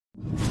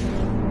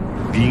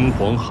冰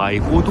皇海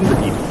国东的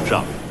地图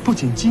上，不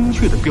仅精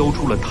确地标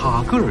出了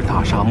塔格尔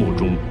大沙漠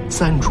中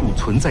3处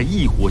存在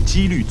异火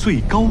几率最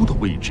高的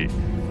位置，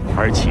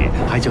而且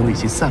还将那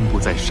些散布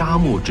在沙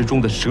漠之中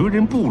的蛇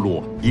人部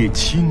落也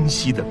清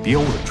晰地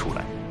标了出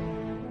来。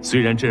虽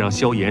然这让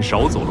萧炎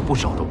少走了不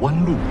少的弯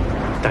路，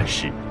但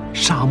是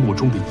沙漠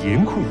中的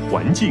严酷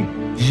环境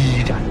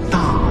依然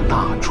大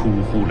大出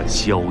乎了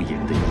萧炎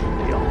的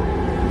意料。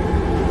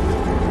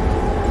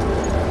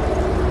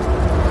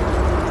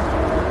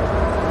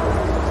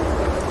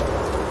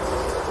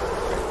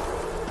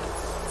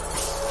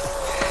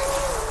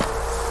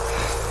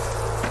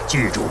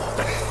记住，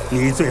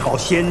你最好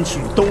先去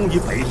东与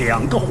北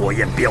2个火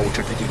焰标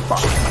志的地方。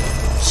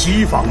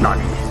西方那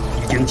里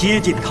已经接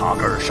近塔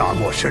格尔沙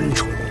漠深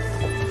处，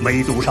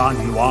美杜莎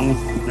女王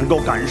能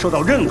够感受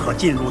到任何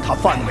进入她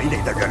范围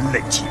内的人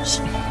类气息。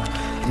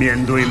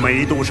面对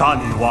美杜莎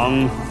女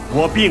王，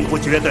我并不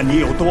觉得你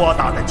有多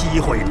大的机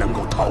会能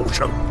够逃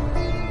生。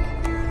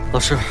老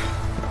师，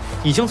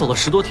已经走了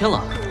10多天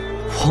了，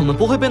我们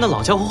不会被那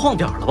老家伙晃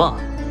点了吧？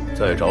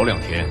再找2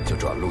天就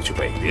转路去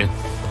北边。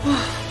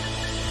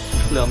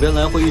2边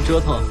来回一折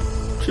腾，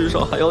至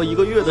少还要1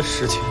个月的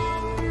时间。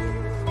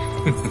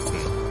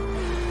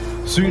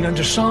虽然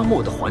这沙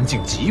漠的环境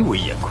极为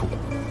严酷，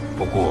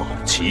不过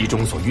其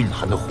中所蕴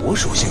含的火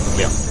属性能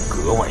量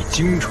格外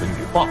精纯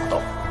与霸道，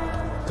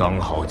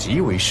刚好极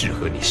为适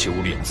合你修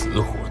炼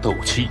紫火斗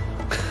气。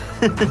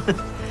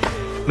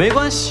没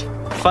关系，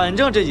反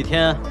正这几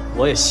天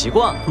我也习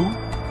惯了。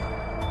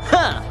哼，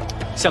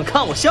想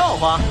看我笑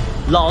话？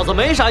老子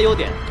没啥优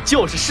点，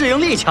就是适应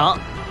力强，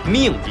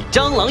命比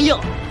蟑螂硬。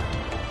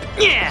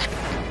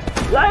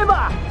来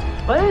吧，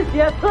粉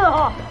血伺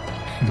候。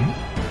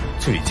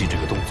最近这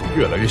个动作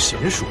越来越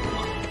娴熟了。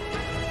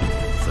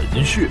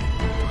粉血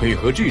配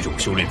合这种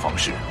修炼方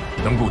式，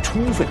能够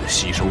充分的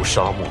吸收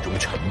沙漠中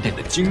沉淀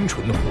的精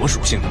纯火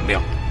属性能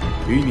量，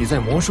比你在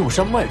魔兽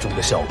山脉中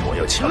的效果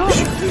要强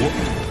许多。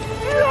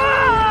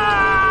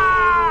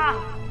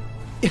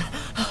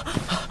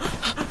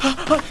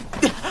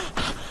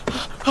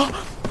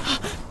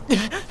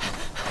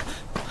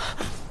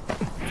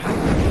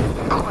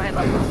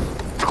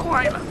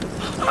快了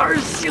，2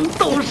星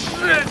斗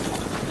士！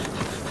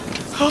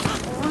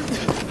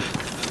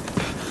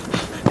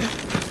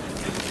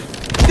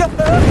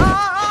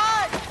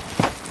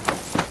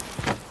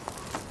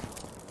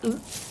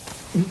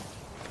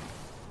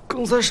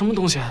刚才什么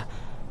东西？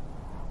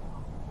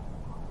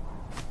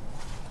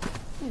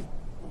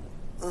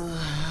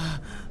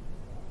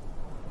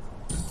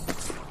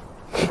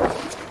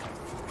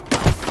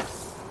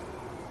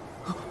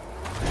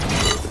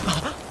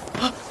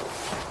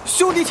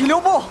兄弟，请留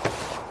步！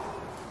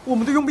我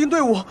们的佣兵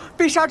队伍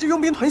被沙之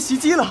佣兵团袭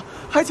击了，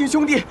还请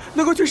兄弟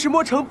能够去石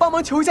墨城帮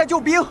忙求一下救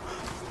兵。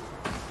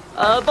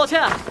抱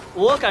歉，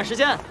我赶时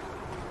间。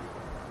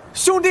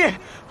兄弟，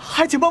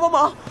还请帮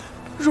忙！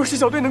若是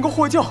小队能够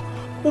获救，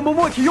我们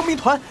墨铁佣兵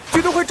团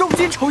绝对会重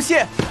金酬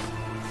谢。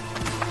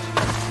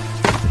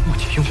墨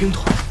铁佣兵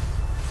团，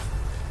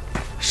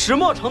石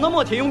墨城的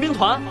墨铁佣兵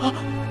团。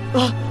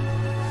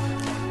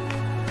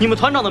你们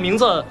团长的名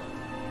字？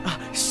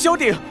萧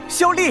鼎、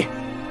萧丽。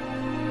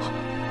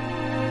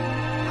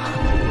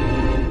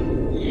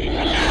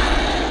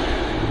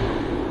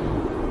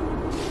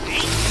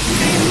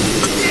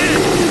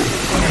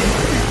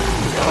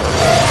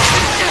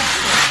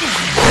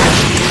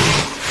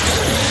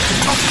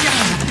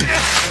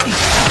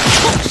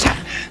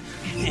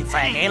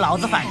再给老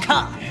子反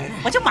抗，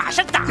我就马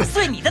上打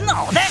碎你的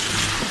脑袋！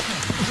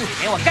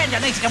给我干掉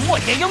那几个墨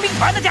铁佣兵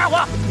团的家伙！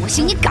我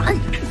信你敢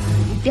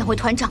！2位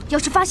团长，要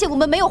是发现我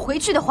们没有回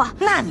去的话，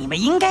那你们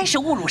应该是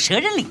误入蛇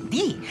人领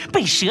地，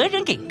被蛇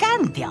人给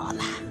干掉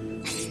了。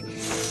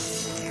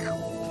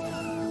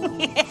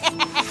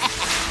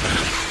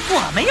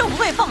我们又不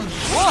会放毒，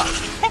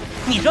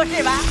你说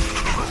是吧？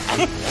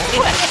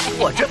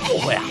我真不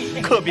会啊，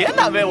可别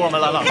难为我们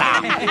了，老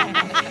大。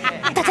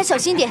大家小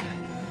心点。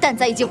蛋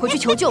仔已经回去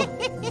求救了，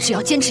只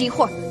要坚持一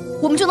会儿，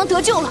我们就能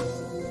得救了。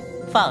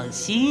放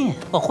心，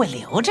我会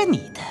留着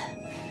你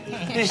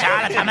的。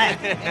杀了他们，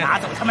拿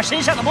走他们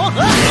身上的魔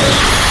核。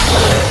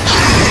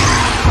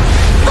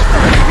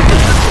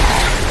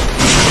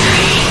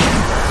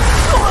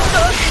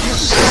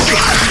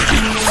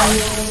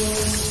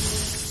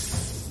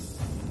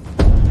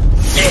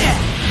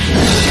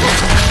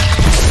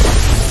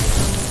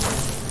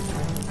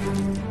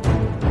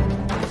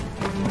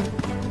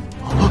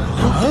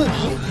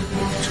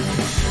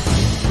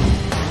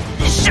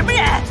什么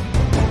人，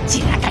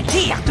竟然敢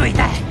这样对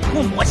待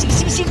我魔星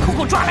辛辛苦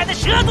苦抓来的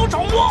蛇族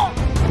宠物？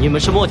你们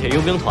是墨铁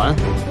佣兵团？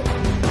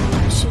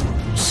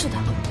是的。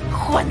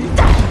混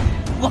蛋！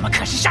我们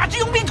可是沙之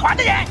佣兵团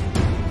的人，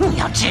你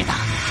要知道，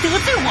得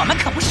罪我们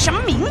可不是什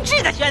么明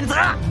智的选择。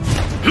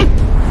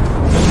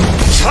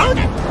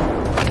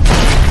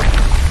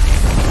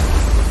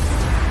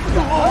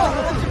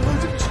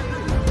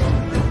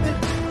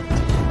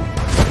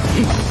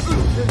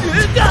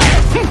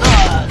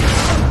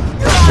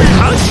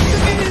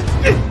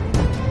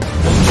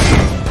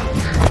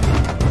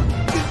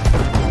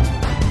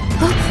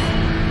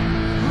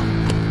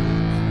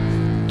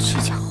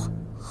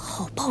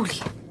道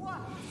理。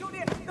兄弟，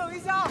等一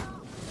下！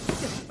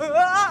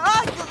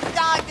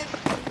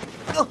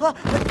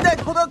带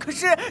头的可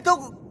是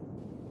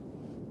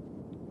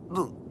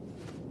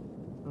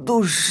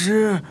都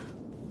是。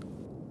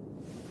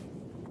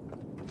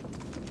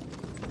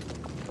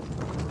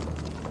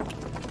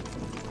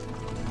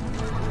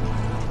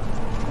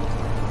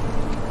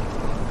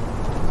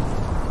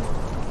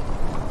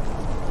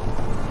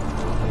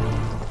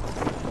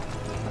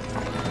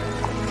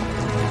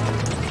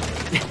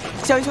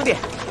江云兄弟，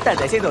蛋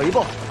仔先走一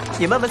步，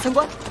你慢慢参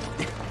观。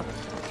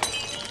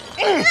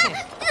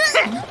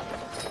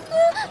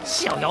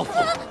小妖妇，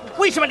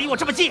为什么离我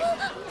这么近？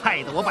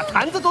害得我把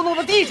坛子都弄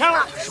到地上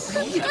了。是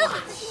故意的吧？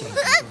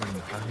女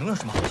孩能有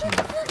什么好心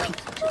的？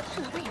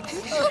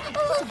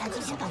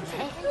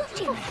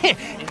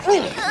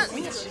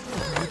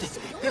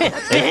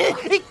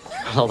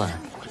老板，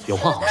有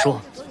话好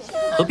说，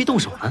何必动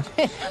手呢？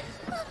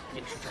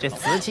这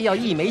瓷器要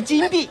1枚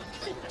金币，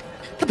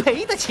他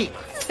赔得起吗？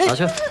拿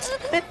去。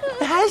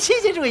谢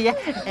谢主爷。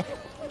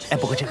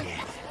不过这里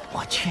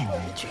我劝您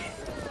一句，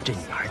这女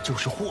孩就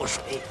是祸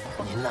水，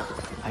您呢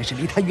还是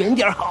离她远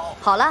点好。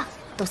好了，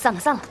都散了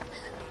散了。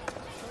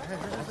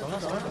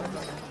走了。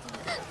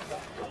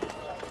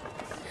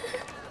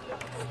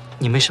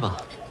你没事吧？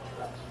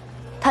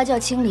她叫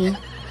青灵，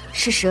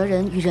是蛇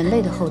人与人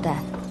类的后代。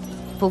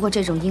不过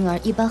这种婴儿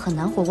一般很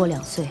难活过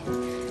2岁，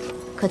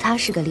可她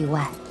是个例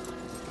外。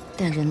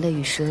但人类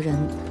与蛇人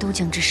都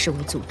将之视为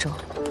诅咒。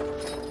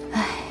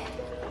唉，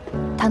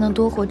她能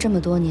多活这么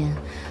多年，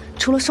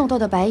除了受到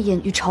的白眼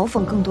与嘲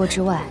讽更多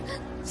之外，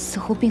似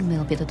乎并没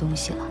有别的东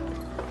西了。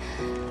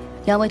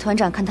2位团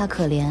长看她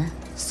可怜，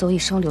所以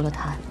收留了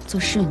她做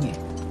侍女。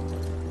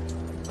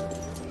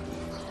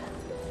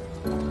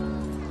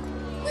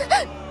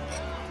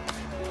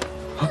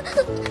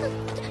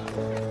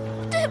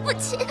对不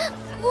起，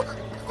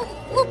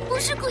我不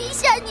是故意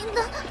吓您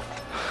的。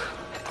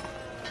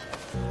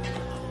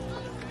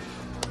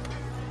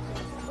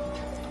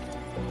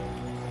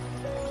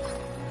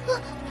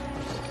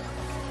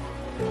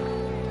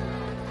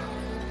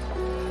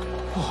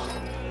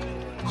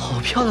好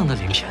漂亮的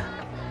鳞片。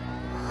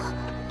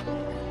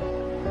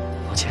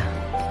抱歉，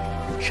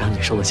让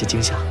你受了些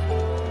惊吓。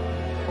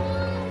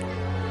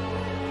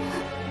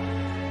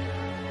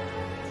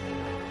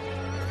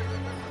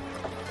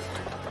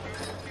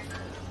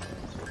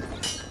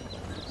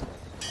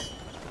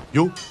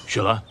哟，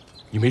雪兰，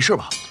你没事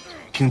吧？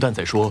听蛋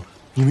仔说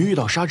你们遇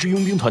到沙之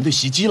佣兵团的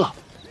袭击了。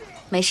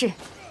没事。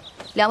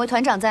2位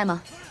团长在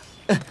吗？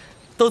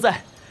都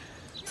在。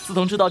自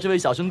从知道这位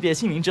小兄弟的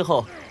姓名之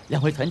后，2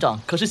位团长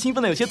可是兴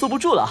奋的有些坐不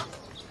住了。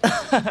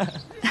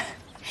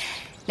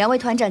2位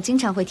团长经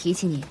常会提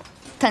起你，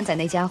蛋仔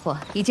那家伙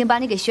已经把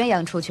你给宣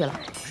扬出去了。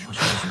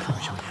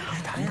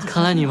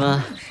看来你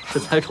们是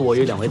猜出我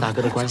与2位大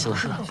哥的关系了。